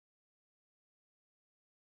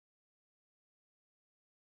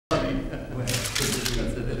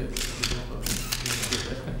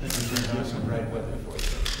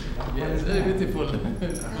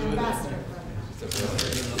Ambassador.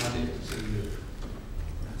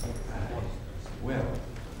 Well,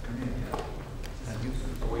 come in. Have you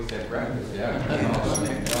always had breakfast? Yeah.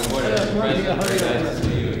 Very nice to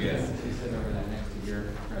see you again. She's sitting over there next to your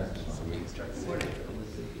president.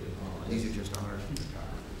 These are just ours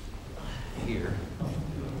here.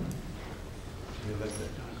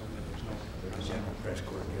 There's general press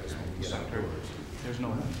corps. There's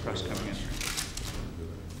no press coming in.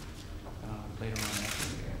 Later on after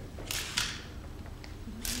the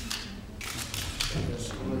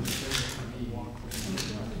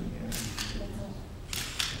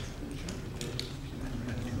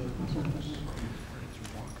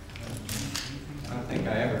I don't think I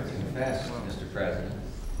ever confessed, Mr. President.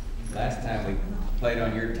 Last time we played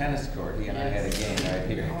on your tennis court, he and I had a game right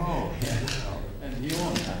here. Oh, and he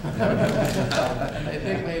won. I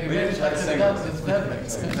think my We didn't play singles. it's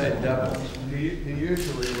perfect. We played doubles. He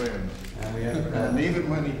usually wins. And even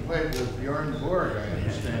when he played with Bjorn Borg, I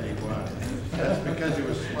understand he won. That's because he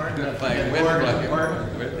was smart enough to Playing get with Borg it, his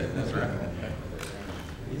partner. with it, that's right.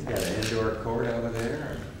 He's got an indoor court over there.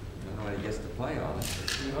 I don't know what he gets to play on it.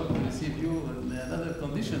 We hope to receive you in another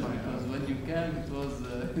condition because when you came, it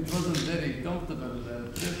wasn't very comfortable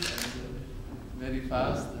trip and very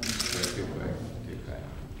fast. And, Too quick, too fast.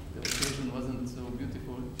 the occasion wasn't so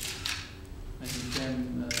beautiful. And he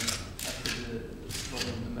came after the spot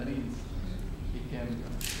of the Marines. He came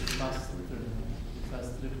the fast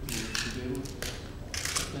trip to Beirut.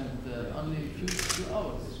 Spent only a few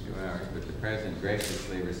hours. 2 hours, but the president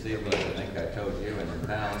graciously received us. I think I told you in the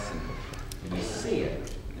palace, and you see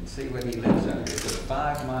it and see what he lives under. It's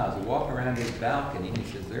 5 miles. You walk around his balcony, and he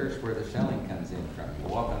says, "There's where the shelling comes in from." You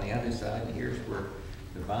walk on the other side, and here's where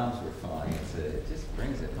the bombs were falling. It just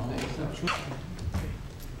brings it home.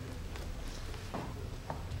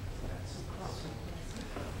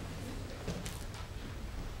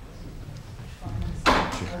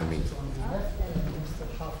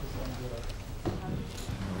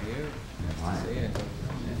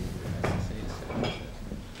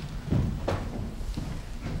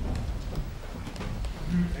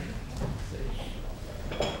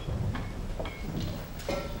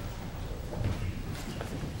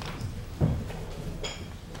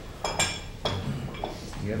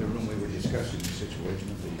 In the other room, we were discussing the situation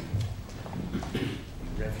of the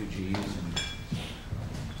refugees and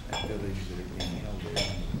that village that are being held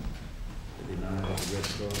there. They did not have the Red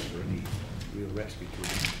Cross or any real rescue to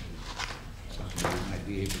them. Something we might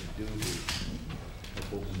be able to do to help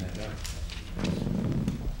open that up.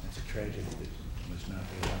 That's a tragedy that must not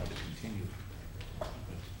be allowed to continue. But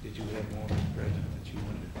did you have more, President, that you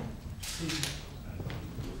wanted to see?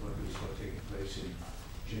 What is what taking place in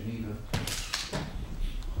Geneva?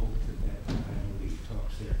 Hope that I know the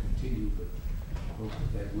talks there continue, but hope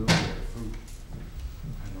that will bear fruit.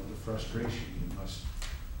 I know the frustration you must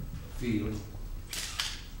feel,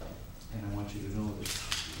 and I want you to know that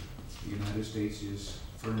the United States is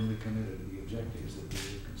firmly committed to the objectives that we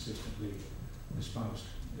have consistently espoused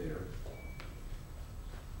there.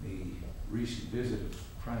 The recent visit of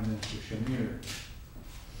Prime Minister Shamir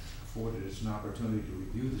afforded us an opportunity to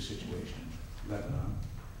review the situation in Lebanon,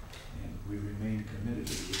 and we remain committed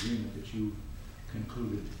to the agreement that you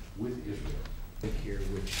concluded with Israel. Here,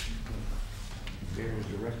 which bears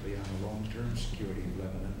directly on the long-term security of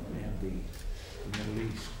Lebanon and the Middle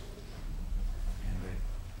East. And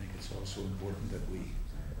I think it's also important that we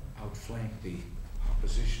outflank the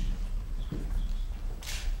opposition.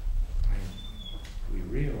 We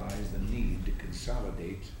realize the need to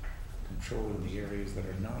consolidate control in the areas that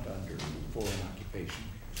are not under foreign occupation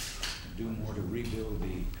and do more to rebuild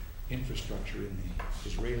the infrastructure in the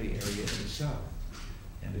Israeli area in the south.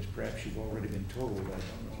 And as perhaps you've already been told, I don't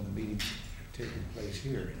know, in the meetings that have taken place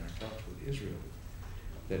here in our talks with Israel,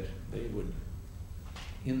 that they would,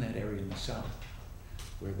 in that area in the south,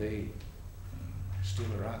 where they still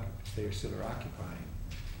are occupying,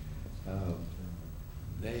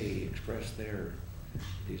 they expressed their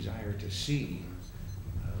desire to see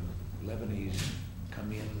Lebanese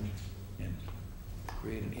come in and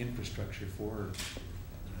create an infrastructure for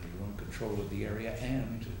their own control of the area,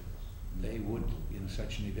 and they would, in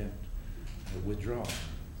such an event, withdraw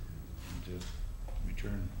and to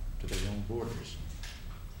return to their own borders,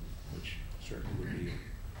 which certainly would be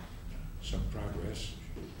some progress.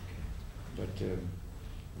 But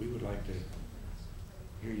we would like to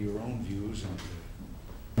hear your own views on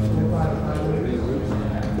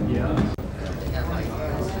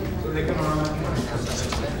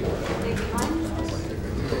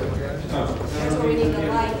So we need the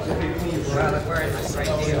light. Well, where is this right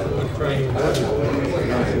here?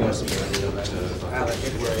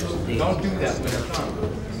 Don't do that.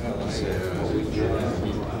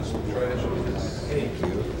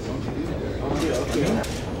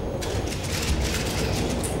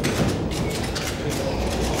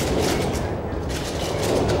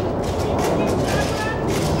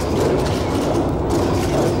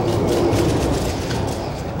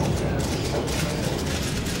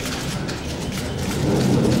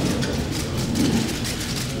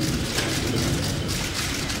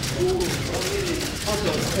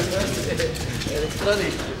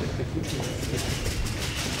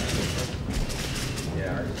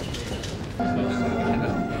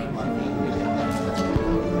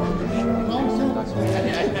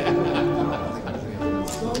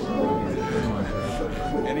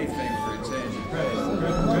 Anything for a change.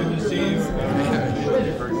 Good to see you.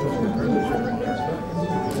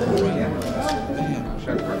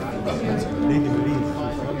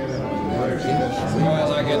 Well,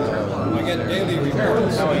 I get daily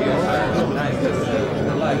reports.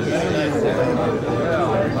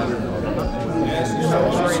 Yes, you're so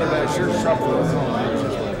worried about your trouble.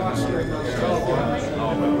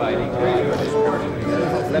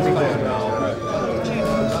 Let me go.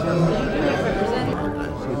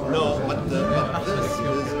 No, but this is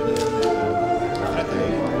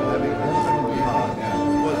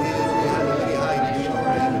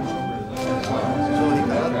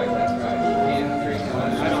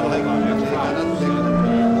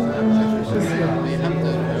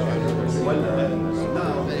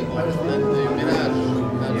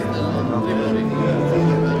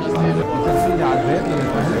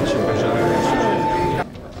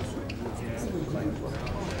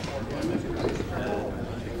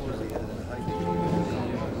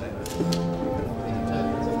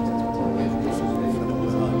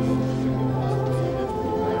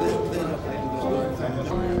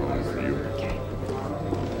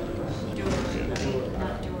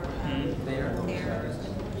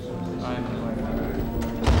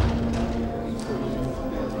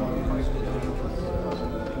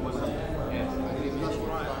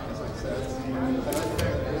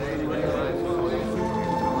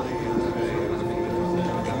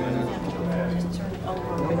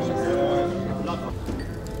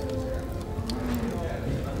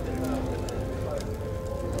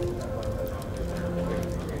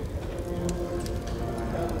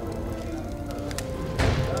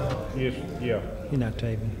Yes, yeah. You're not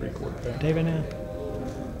taping. Taping now?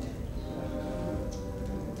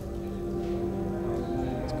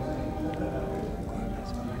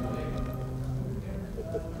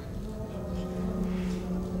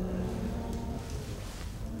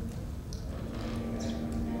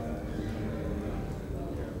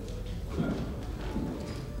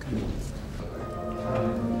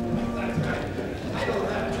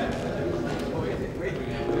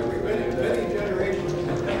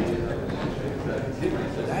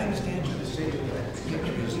 I understand you to say that the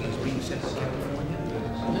picture is being sent to California.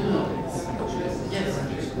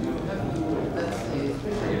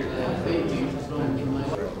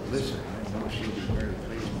 Listen, I know she'll be very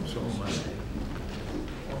pleased so much.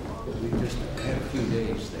 We just had a few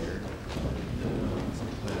days there.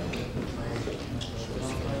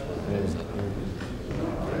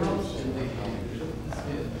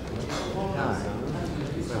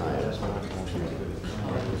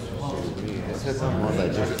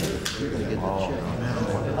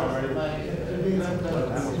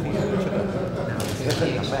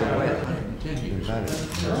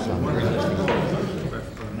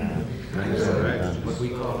 What we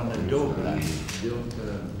call an adobe, built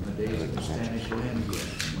in the days of the Spanish land here,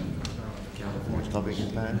 when California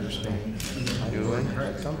was under Spain.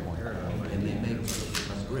 And they make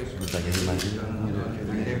a brick.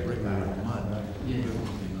 Their brick out of mud.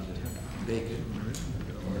 Bacon.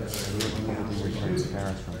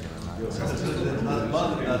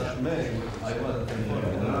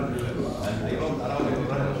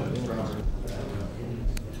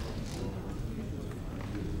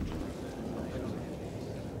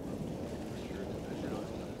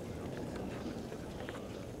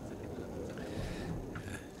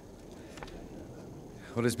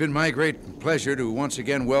 Well, it's been my great pleasure to once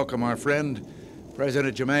again welcome our friend,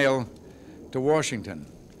 President Gemayel, to Washington.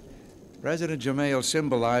 President Gemayel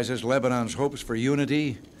symbolizes Lebanon's hopes for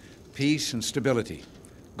unity, peace, and stability,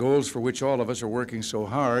 goals for which all of us are working so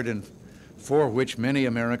hard and for which many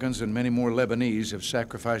Americans and many more Lebanese have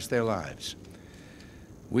sacrificed their lives.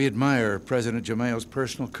 We admire President Gemayel's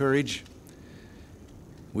personal courage.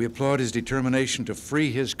 We applaud his determination to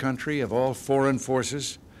free his country of all foreign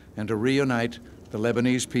forces and to reunite the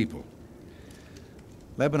Lebanese people.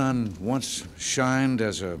 Lebanon once shined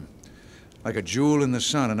as a like a jewel in the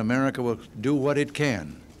sun, and America will do what it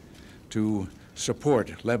can to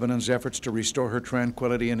support Lebanon's efforts to restore her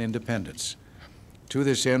tranquility and independence. To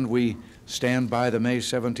this end, we stand by the May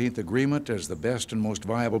 17th agreement as the best and most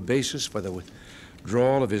viable basis for the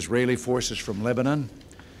withdrawal of Israeli forces from Lebanon.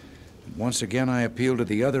 And once again, I appeal to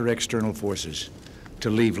the other external forces to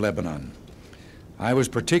leave Lebanon. I was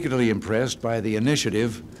particularly impressed by the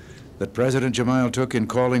initiative that President Gemayel took in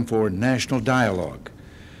calling for national dialogue.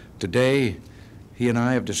 Today, he and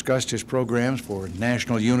I have discussed his programs for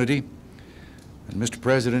national unity. And Mr.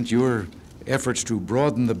 President, your efforts to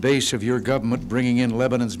broaden the base of your government, bringing in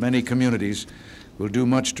Lebanon's many communities, will do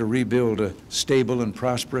much to rebuild a stable and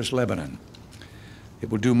prosperous Lebanon. It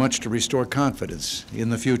will do much to restore confidence in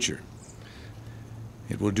the future.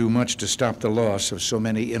 It will do much to stop the loss of so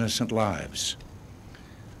many innocent lives.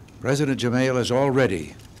 President Gemayel has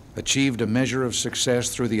already achieved a measure of success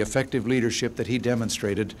through the effective leadership that he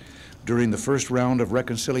demonstrated during the first round of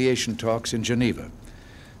reconciliation talks in Geneva.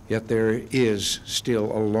 Yet there is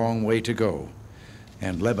still a long way to go,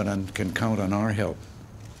 and Lebanon can count on our help.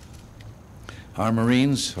 Our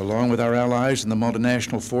Marines, along with our allies in the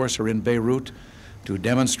multinational force, are in Beirut to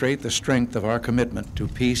demonstrate the strength of our commitment to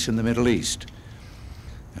peace in the Middle East.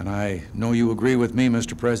 And I know you agree with me,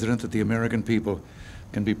 Mr. President, that the American people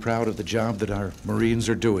can be proud of the job that our Marines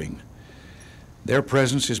are doing. Their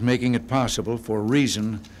presence is making it possible for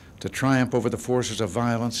reason to triumph over the forces of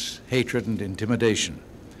violence, hatred, and intimidation.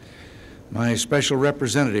 My special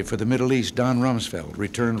representative for the Middle East, Don Rumsfeld,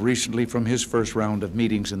 returned recently from his first round of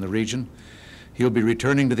meetings in the region. He'll be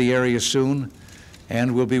returning to the area soon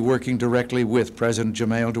and will be working directly with President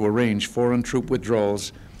Gemayel to arrange foreign troop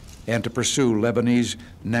withdrawals and to pursue Lebanese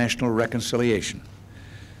national reconciliation.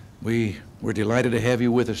 We're delighted to have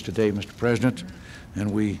you with us today, Mr. President,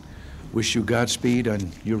 and we wish you Godspeed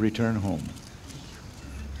on your return home.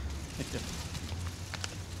 Thank you.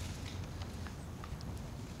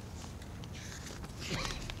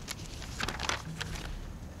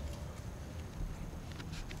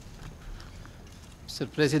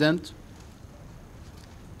 Mr. President,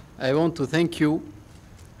 I want to thank you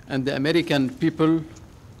and the American people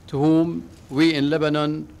to whom we in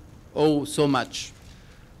Lebanon owe so much.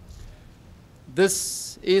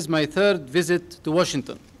 This is my third visit to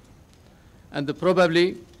Washington, and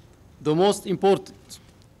probably the most important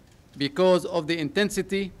because of the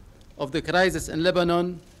intensity of the crisis in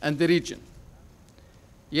Lebanon and the region.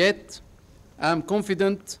 Yet, I am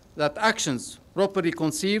confident that actions properly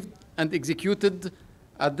conceived and executed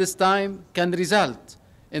at this time can result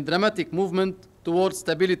in dramatic movement towards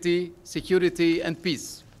stability, security, and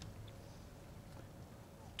peace.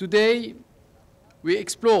 Today, we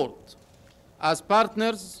explored as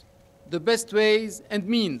partners the best ways and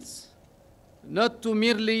means not to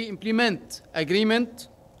merely implement agreement,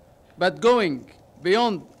 but going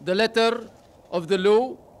beyond the letter of the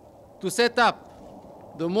law to set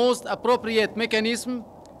up the most appropriate mechanism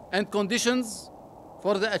and conditions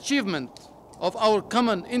for the achievement of our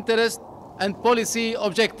common interest and policy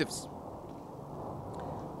objectives.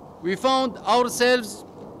 We found ourselves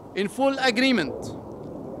in full agreement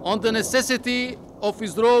on the necessity of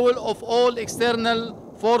withdrawal of all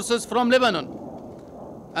external forces from Lebanon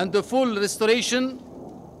and the full restoration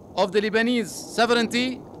of the Lebanese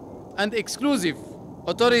sovereignty and exclusive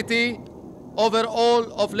authority over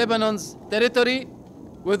all of Lebanon's territory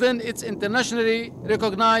within its internationally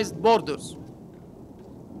recognized borders.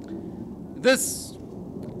 This,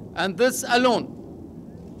 and this alone,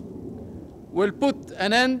 will put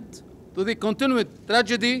an end to the continued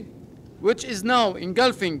tragedy which is now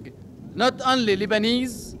engulfing not only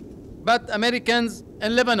Lebanese, but Americans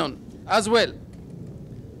in Lebanon as well.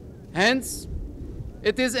 Hence,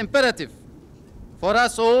 it is imperative for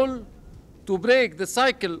us all to break the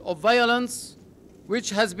cycle of violence which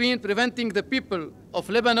has been preventing the people of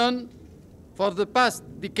Lebanon for the past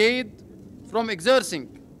decade from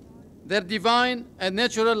exerting their divine and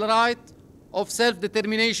natural right of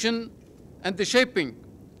self-determination and the shaping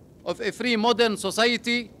of a free modern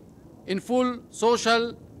society in full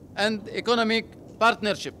social and economic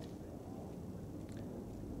partnership.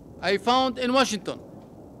 I found in Washington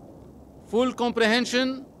full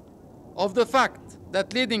comprehension of the fact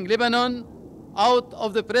that leading Lebanon out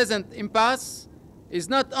of the present impasse is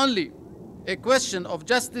not only a question of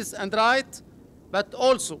justice and right, but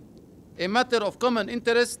also a matter of common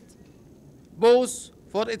interest, both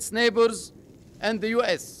for its neighbors and the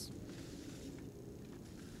U.S.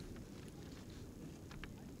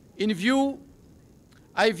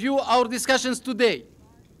 I view our discussions today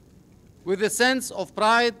with a sense of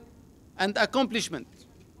pride and accomplishment,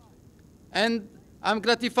 and I'm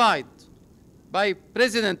gratified by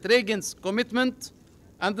President Reagan's commitment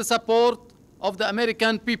and the support of the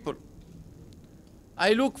American people.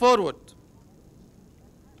 I look forward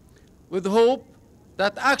with hope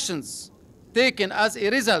that actions taken as a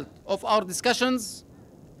result of our discussions,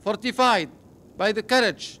 fortified by the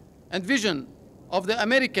courage and vision of the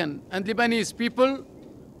American and Lebanese people,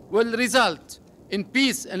 will result in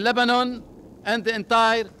peace in Lebanon and the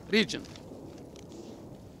entire region.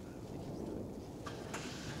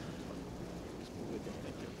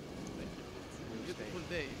 Beautiful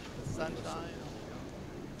day, sunshine.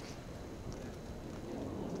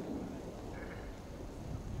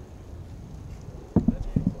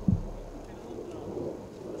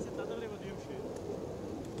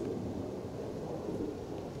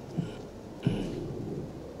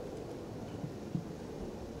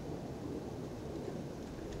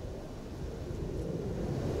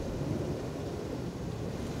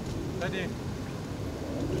 فادي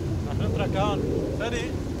عشان تركان فادي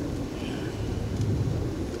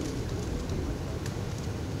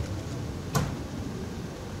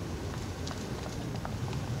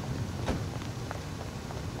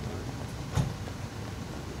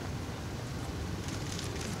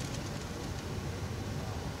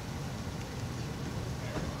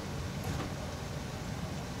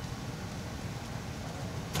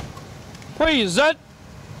Present.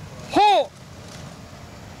 Halt.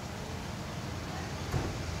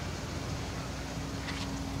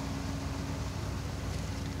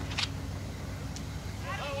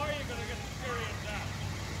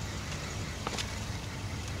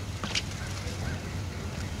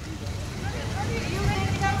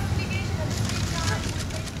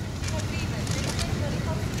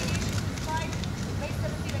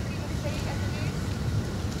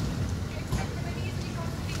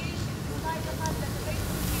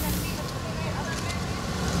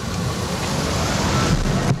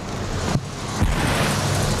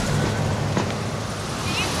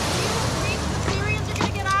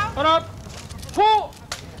 Hold up.